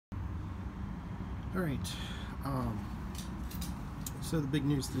All right. So the big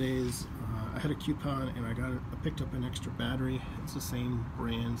news today is I had a coupon and I picked up an extra battery. It's the same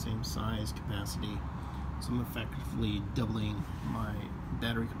brand, same size, capacity. So I'm effectively doubling my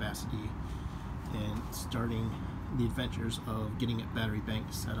battery capacity and starting the adventures of getting a battery bank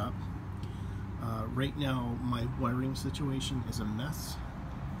set up. Right now, my wiring situation is a mess.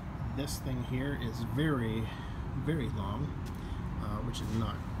 This thing here is very, very long, which is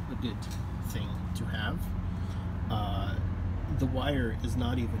not a good thing to have. The wire is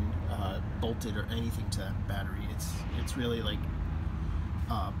not even bolted or anything to that battery. It's really like,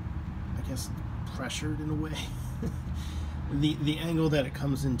 I guess, pressured in a way. The angle that it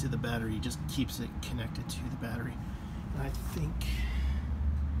comes into the battery just keeps it connected to the battery. And I think,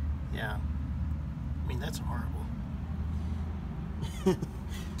 yeah, I mean, that's horrible.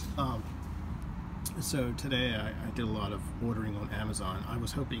 So today I did a lot of ordering on Amazon. I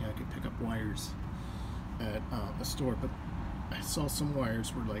was hoping I could pick up wires at a store, but I saw some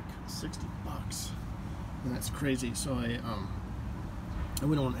wires were like $60, and that's crazy. So I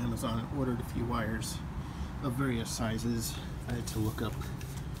went on Amazon and ordered a few wires of various sizes. I had to look up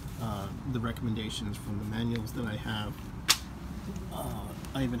the recommendations from the manuals that I have.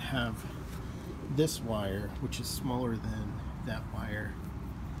 I even have this wire, which is smaller than that wire,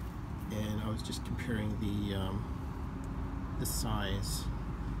 and I was just comparing the size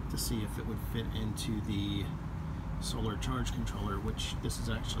to see if it would fit into the solar charge controller, which this is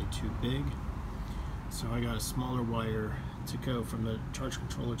actually too big. So I got a smaller wire to go from the charge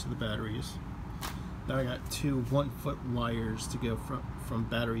controller to the batteries. Then I got two 1-foot wires to go from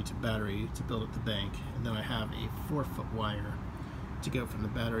battery to battery to build up the bank, and then I have a 4-foot wire to go from the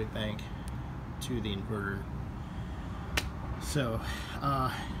battery bank to the inverter. So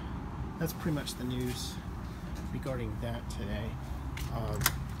that's pretty much the news regarding that today.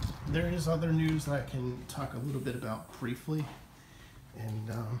 There is other news that I can talk a little bit about briefly,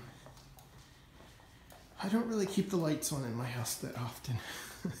 and I don't really keep the lights on in my house that often.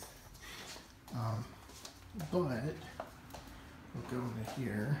 But we'll go into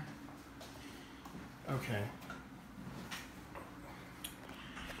here. Okay.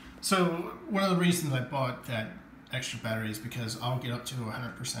 So one of the reasons I bought that extra battery is because I'll get up to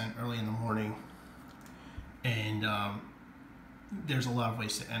 100% early in the morning, and there's a lot of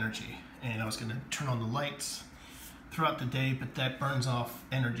wasted energy. And I was going to turn on the lights throughout the day, but that burns off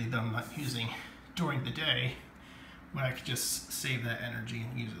energy that I'm not using during the day, when I could just save that energy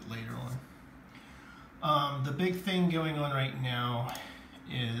and use it later on. The big thing going on right now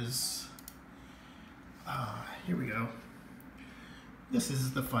is, here we go. This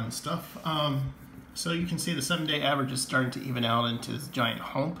is the fun stuff. So you can see the 7-day average is starting to even out into this giant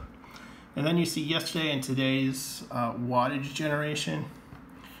hump. And then you see yesterday and today's wattage generation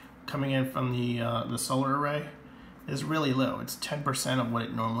coming in from the solar array is really low. It's 10% of what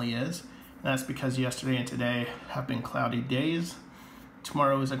it normally is. And that's because yesterday and today have been cloudy days.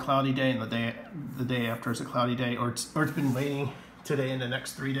 Tomorrow is a cloudy day, and the day after is a cloudy day, or it's been raining today and the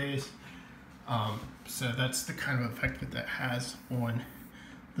next 3 days. So that's the kind of effect that has on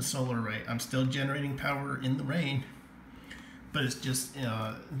the solar array. I'm still generating power in the rain, but it's just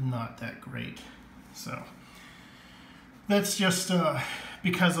not that great. So that's just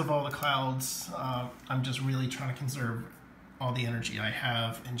because of all the clouds. I'm just really trying to conserve all the energy I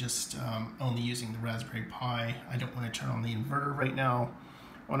have, and just only using the Raspberry Pi. I don't want to turn on the inverter right now.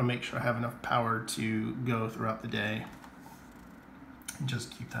 I want to make sure I have enough power to go throughout the day and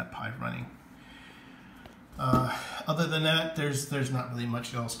just keep that Pi running. Other than that, there's not really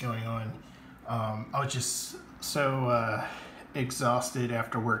much else going on. I was just so exhausted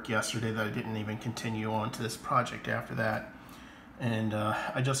after work yesterday that I didn't even continue on to this project after that. And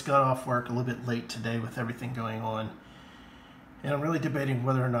I just got off work a little bit late today with everything going on. And I'm really debating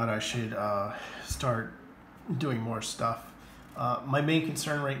whether or not I should start doing more stuff. My main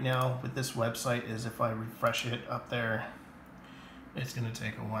concern right now with this website is if I refresh it up there, it's going to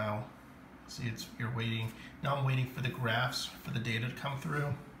take a while. See, you're waiting. Now I'm waiting for the graphs for the data to come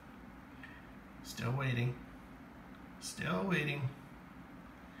through. Still waiting. Still waiting.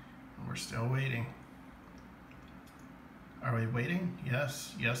 We're still waiting. Are we waiting?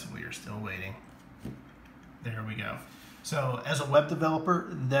 Yes. Yes, we are still waiting. There we go. So as a web developer,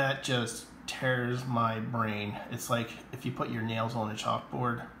 that just tears my brain. It's like if you put your nails on a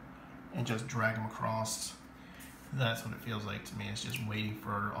chalkboard and just drag them across. That's what it feels like to me. It's just waiting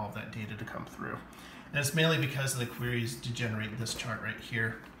for all that data to come through. And it's mainly because of the queries to generate this chart right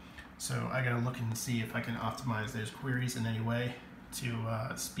here. So I gotta look and see if I can optimize those queries in any way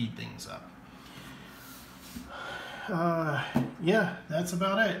to speed things up. Yeah, that's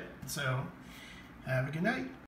about it. So Have a good night.